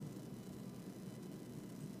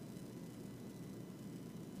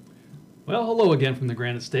Well, hello again from the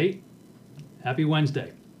Grand Estate. Happy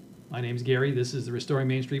Wednesday. My name's Gary. This is the Restoring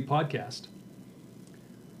Main Street podcast.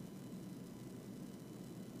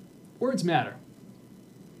 Words matter.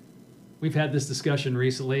 We've had this discussion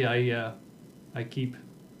recently. I keep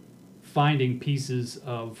finding pieces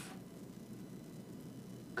of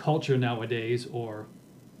culture nowadays or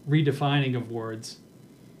redefining of words.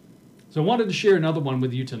 So I wanted to share another one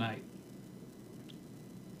with you tonight.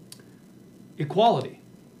 Equality.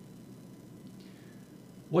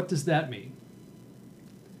 What does that mean?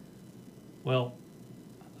 Well,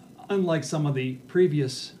 unlike some of the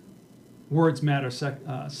previous Words Matter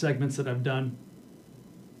segments that I've done,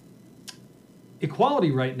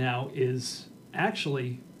 equality right now is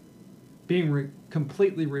actually being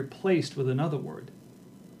completely replaced with another word.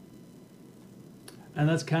 And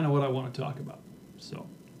that's kind of what I want to talk about. So.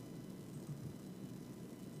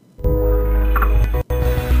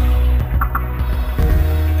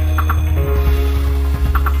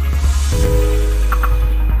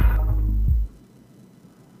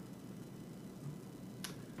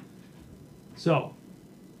 So,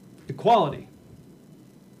 equality.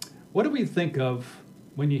 What do we think of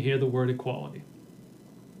when you hear the word equality?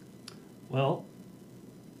 Well,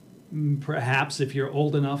 perhaps if you're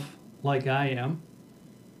old enough like I am,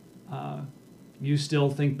 you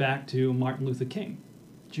still think back to Martin Luther King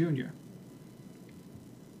Jr.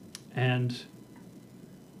 and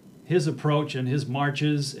his approach and his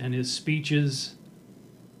marches and his speeches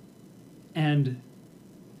and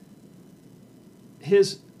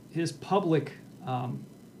his public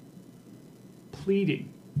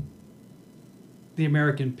pleading the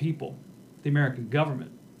American people, the American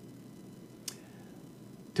government,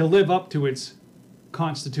 to live up to its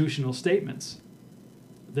constitutional statements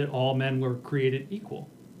that all men were created equal,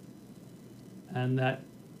 and that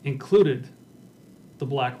included the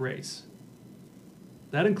black race.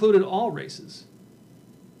 That included all races.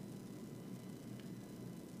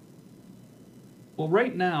 Well,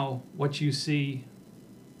 right now, what you see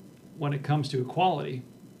when it comes to equality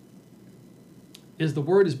is the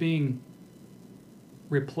word is being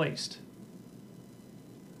replaced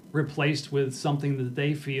with something that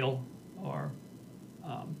they feel, or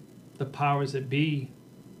the powers that be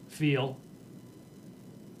feel,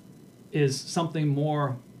 is something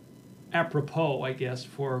more apropos, I guess,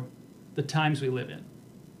 for the times we live in.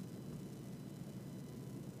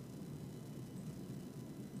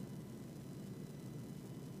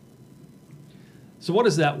 So what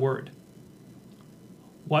is that word?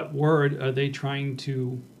 What word are they trying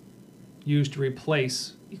to use to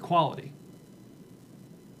replace equality?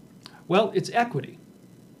 Well, it's equity.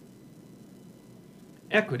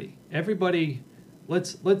 Equity. Everybody,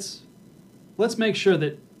 let's make sure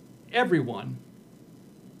that everyone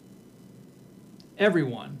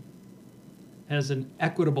has an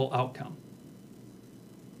equitable outcome.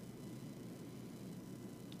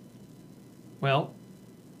 Well,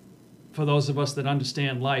 for those of us that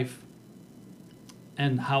understand life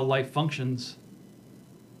and how life functions,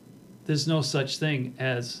 there's no such thing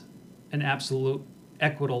as an absolute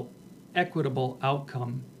equitable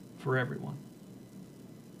outcome for everyone.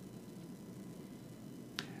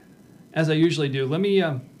 As I usually do, let me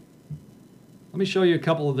show you a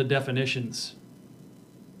couple of the definitions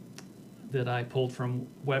that I pulled from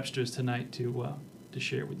Webster's tonight to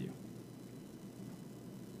share with you.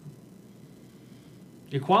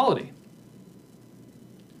 Equality.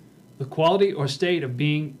 The quality or state of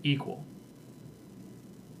being equal.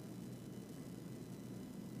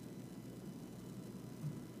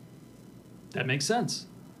 That makes sense.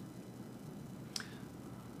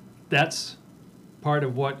 That's part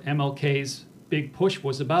of what MLK's big push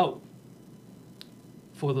was about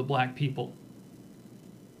for the black people.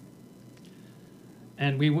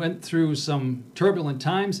 And we went through some turbulent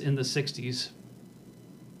times in the 60s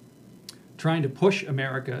trying to push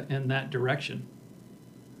America in that direction.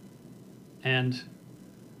 And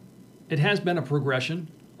it has been a progression,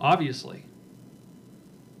 obviously,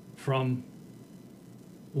 from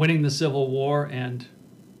winning the Civil War and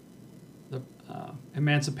the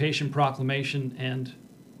Emancipation Proclamation and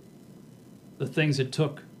the things it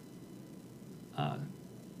took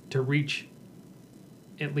to reach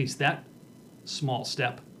at least that small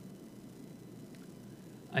step.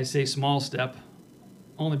 I say small step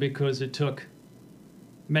only because it took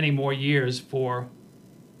many more years for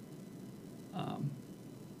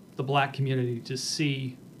the black community to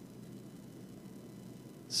see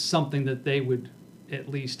something that they would at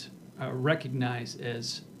least recognize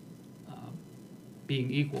as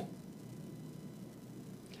being equal.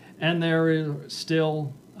 And there is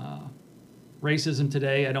still racism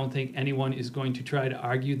today. I don't think anyone is going to try to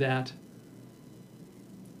argue that.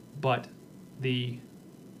 But the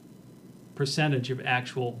percentage of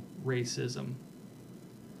actual racism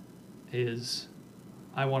is,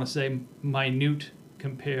 I want to say, minute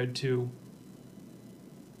compared to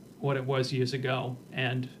what it was years ago.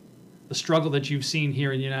 And the struggle that you've seen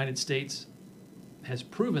here in the United States has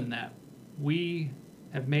proven that we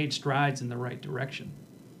have made strides in the right direction.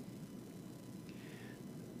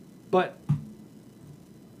 But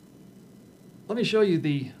let me show you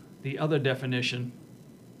the other definition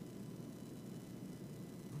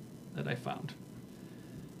that I found.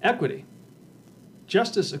 Equity: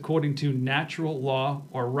 justice according to natural law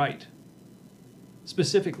or right.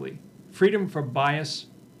 Specifically, freedom from bias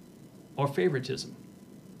or favoritism.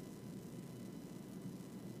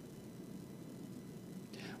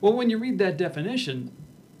 Well, when you read that definition,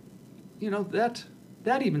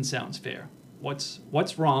 that even sounds fair.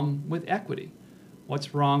 What's wrong with equity?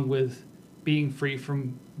 What's wrong with being free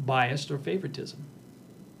from bias or favoritism?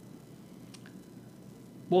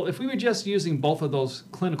 Well, if we were just using both of those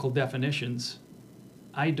clinical definitions,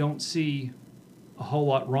 I don't see a whole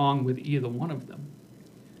lot wrong with either one of them.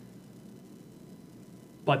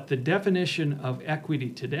 But the definition of equity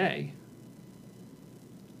today,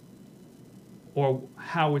 or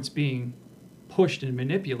how it's being pushed and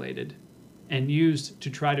manipulated and used to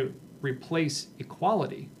try to replace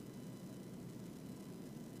equality,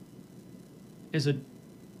 is a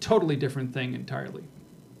totally different thing entirely.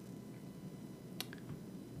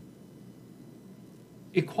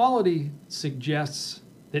 Equality suggests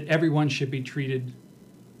that everyone should be treated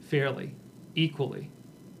fairly, equally.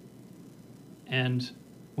 And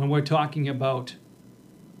when we're talking about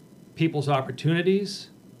people's opportunities,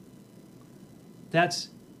 that's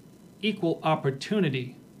equal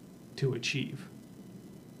opportunity to achieve,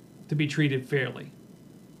 to be treated fairly.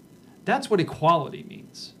 That's what equality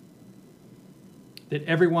means. That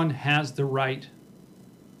everyone has the right to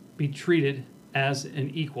be treated as an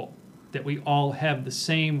equal, that we all have the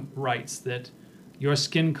same rights, that your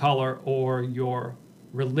skin color or your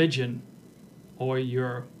religion or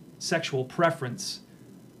your sexual preference,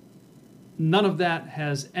 none of that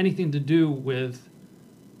has anything to do with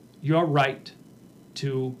your right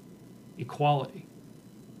to equality,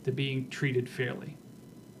 to being treated fairly.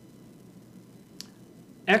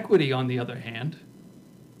 Equity, on the other hand,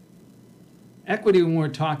 equity, when we're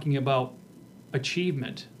talking about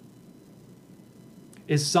achievement,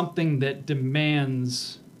 is something that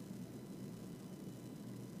demands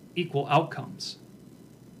equal outcomes.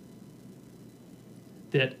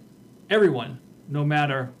 That everyone, no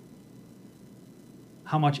matter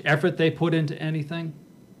how much effort they put into anything,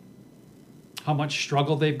 how much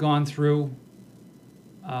struggle they've gone through,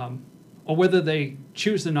 or whether they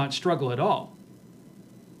choose to not struggle at all,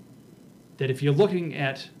 that if you're looking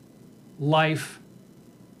at life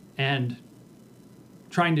and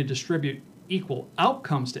trying to distribute equal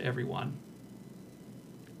outcomes to everyone,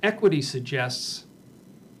 equity suggests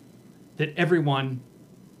that everyone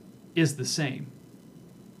is the same.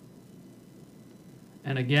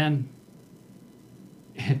 And again,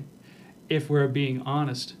 if we're being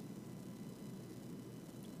honest,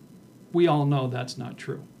 we all know that's not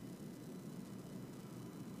true.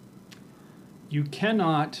 You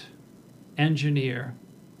cannot engineer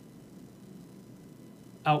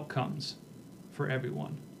outcomes for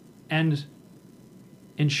everyone and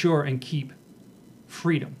ensure and keep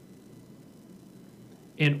freedom.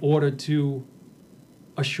 In order to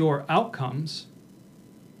assure outcomes,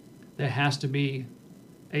 there has to be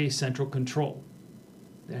a central control.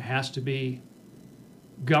 There has to be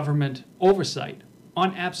government oversight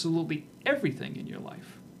on absolutely everything in your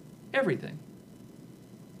life. Everything.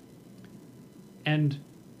 And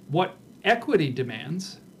what equity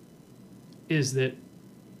demands is that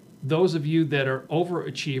those of you that are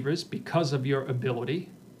overachievers because of your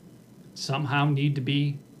ability somehow need to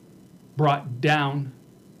be brought down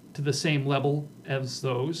to the same level as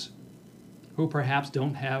those who perhaps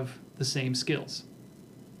don't have the same skills,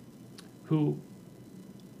 who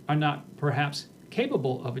are not perhaps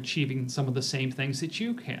capable of achieving some of the same things that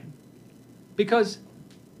you can. Because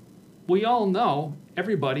we all know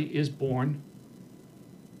everybody is born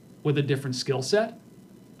with a different skill set,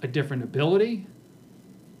 a different ability,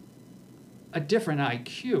 a different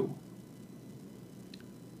IQ,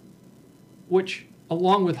 which,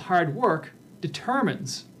 along with hard work,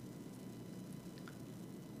 determines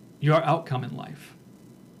your outcome in life.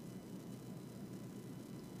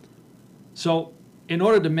 So, in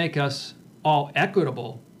order to make us all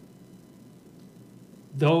equitable,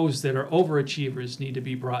 those that are overachievers need to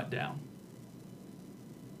be brought down.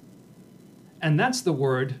 And that's the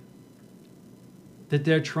word that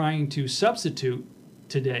they're trying to substitute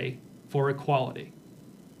today for equality.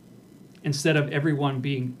 instead of everyone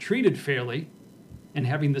being treated fairly and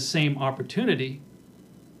having the same opportunity,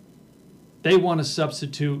 they want to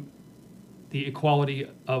substitute the equality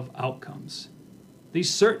of outcomes, the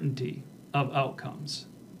certainty of outcomes.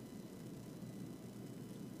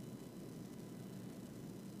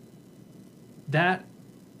 That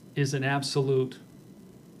is an absolute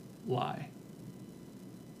lie.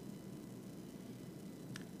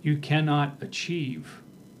 You cannot achieve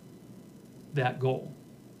that goal.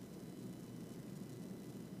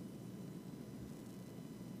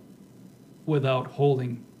 Without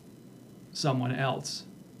holding someone else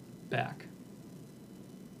back.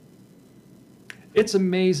 It's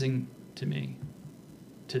amazing to me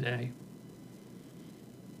today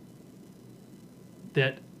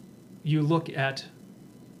that you look at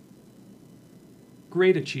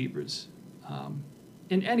great achievers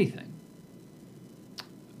in anything,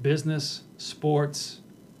 business, sports,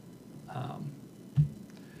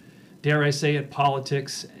 dare I say it,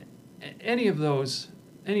 politics, any of those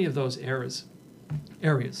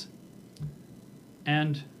areas.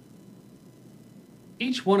 And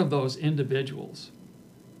each one of those individuals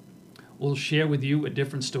will share with you a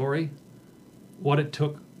different story, what it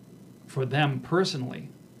took for them personally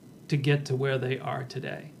to get to where they are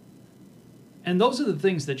today. And those are the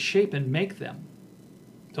things that shape and make them.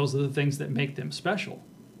 Those are the things that make them special.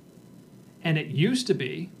 And it used to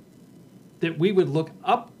be that we would look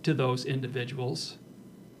up to those individuals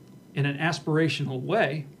in an aspirational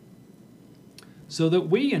way so that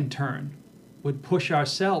we in turn would push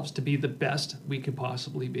ourselves to be the best we could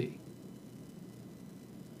possibly be.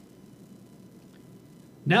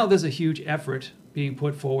 Now there's a huge effort being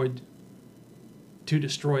put forward to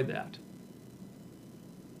destroy that,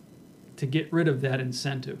 to get rid of that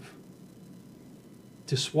incentive,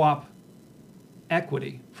 to swap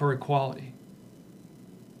equity for equality.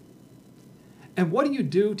 And what do you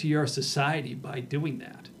do to your society by doing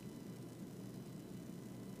that?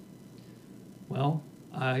 Well,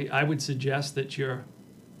 I would suggest that you're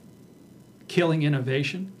killing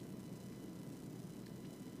innovation.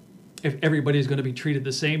 If everybody's going to be treated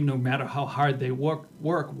the same no matter how hard they work,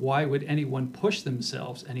 why would anyone push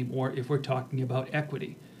themselves anymore if we're talking about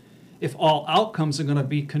equity? If all outcomes are going to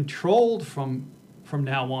be controlled from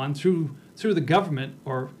now on through the government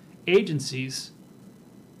or agencies,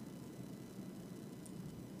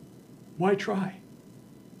 why try?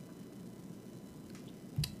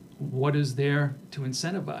 What is there to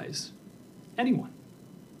incentivize anyone?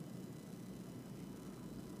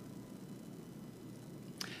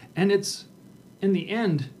 And it's, in the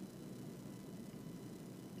end,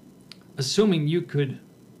 assuming you could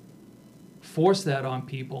force that on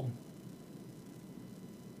people,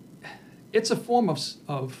 it's a form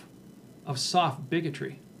of soft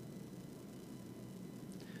bigotry.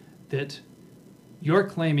 That you're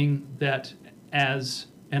claiming that as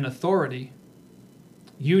an authority,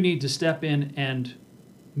 you need to step in and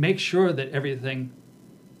make sure that everything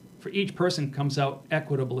for each person comes out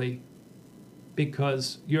equitably,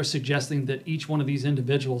 because you're suggesting that each one of these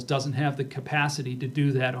individuals doesn't have the capacity to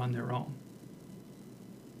do that on their own.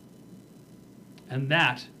 And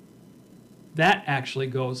that actually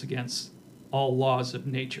goes against all laws of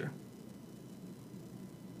nature.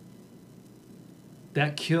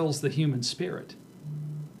 That kills the human spirit.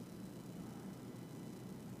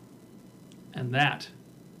 And that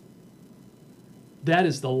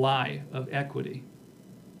is the lie of equity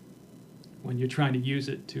when you're trying to use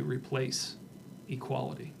it to replace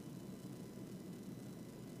equality.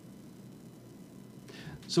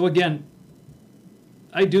 So again,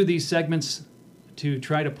 I do these segments to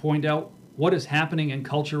try to point out what is happening in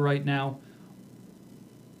culture right now,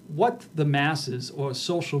 what the masses or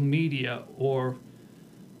social media or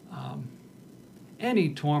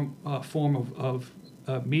any form of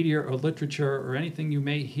media or literature or anything you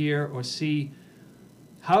may hear or see,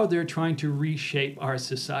 how they're trying to reshape our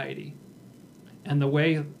society. And the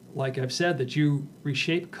way, like I've said, that you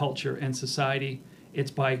reshape culture and society,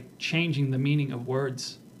 it's by changing the meaning of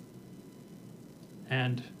words.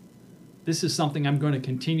 And this is something I'm going to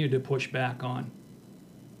continue to push back on,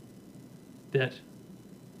 that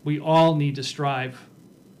we all need to strive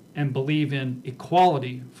and believe in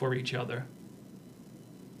equality for each other,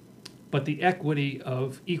 but the equity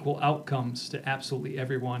of equal outcomes to absolutely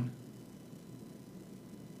everyone.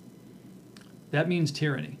 That means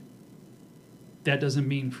tyranny. That doesn't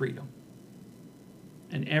mean freedom.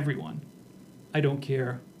 And everyone, I don't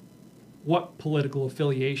care what political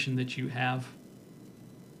affiliation that you have,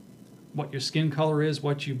 what your skin color is,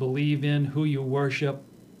 what you believe in, who you worship,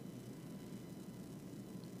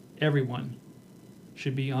 everyone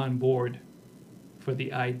should be on board for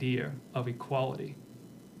the idea of equality.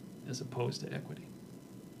 as opposed to equity.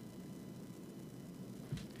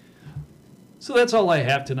 So that's all I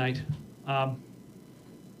have tonight.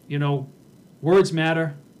 You know, words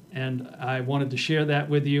matter, and I wanted to share that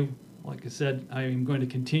with you. Like I said, I am going to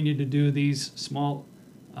continue to do these small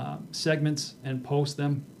segments and post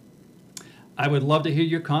them. I would love to hear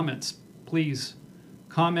your comments. Please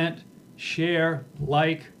comment, share,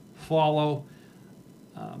 like, follow.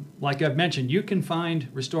 Like I've mentioned, you can find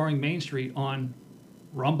Restoring Main Street on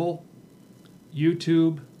Rumble,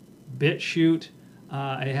 YouTube, BitChute.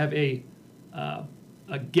 I have a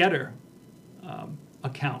Getter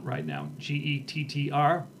account right now,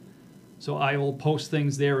 GETTR. So I will post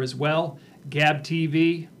things there as well. Gab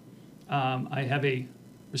TV. I have a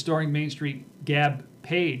Restoring Main Street Gab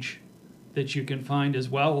page that you can find as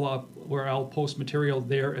well, where I'll post material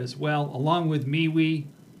there as well, along with MeWe.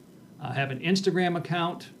 I have an Instagram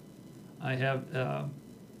account. I have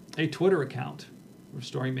a Twitter account,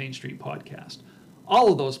 Restoring Main Street Podcast.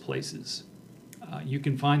 All of those places, you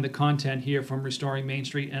can find the content here from Restoring Main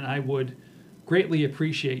Street, and I would greatly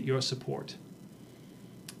appreciate your support.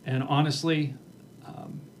 And honestly,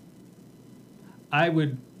 I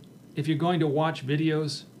would, if you're going to watch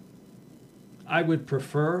videos, I would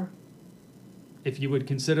prefer, if you would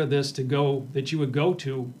consider this, that you would go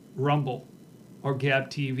to Rumble or Gab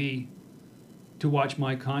TV to watch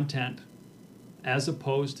my content as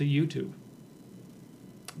opposed to YouTube.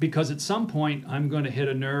 Because at some point I'm going to hit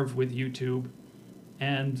a nerve with YouTube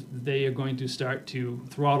and they are going to start to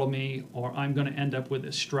throttle me, or I'm going to end up with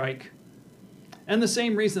a strike. And the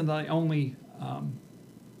same reason that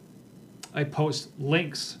I post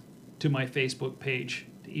links to my Facebook page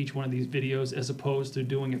to each one of these videos as opposed to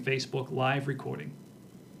doing a Facebook live recording.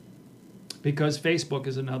 Because Facebook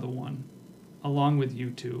is another one, along with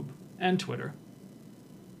YouTube and Twitter,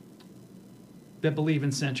 that believe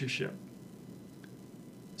in censorship.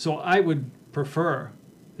 So I would prefer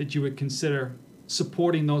that you would consider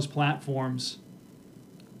supporting those platforms,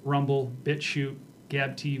 Rumble, BitChute,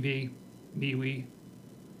 Gab TV, MeWe,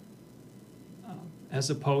 as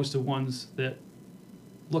opposed to ones that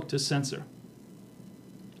look to censor.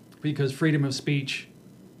 Because freedom of speech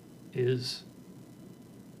is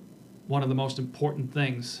one of the most important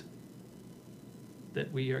things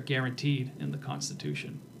that we are guaranteed in the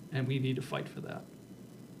Constitution, and we need to fight for that.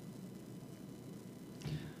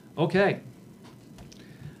 Okay.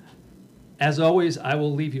 As always, I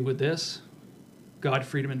will leave you with this: God,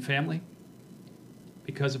 freedom, and family.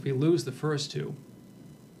 Because if we lose the first two,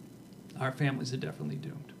 our families are definitely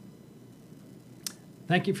doomed.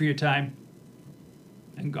 Thank you for your time,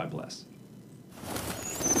 and God bless.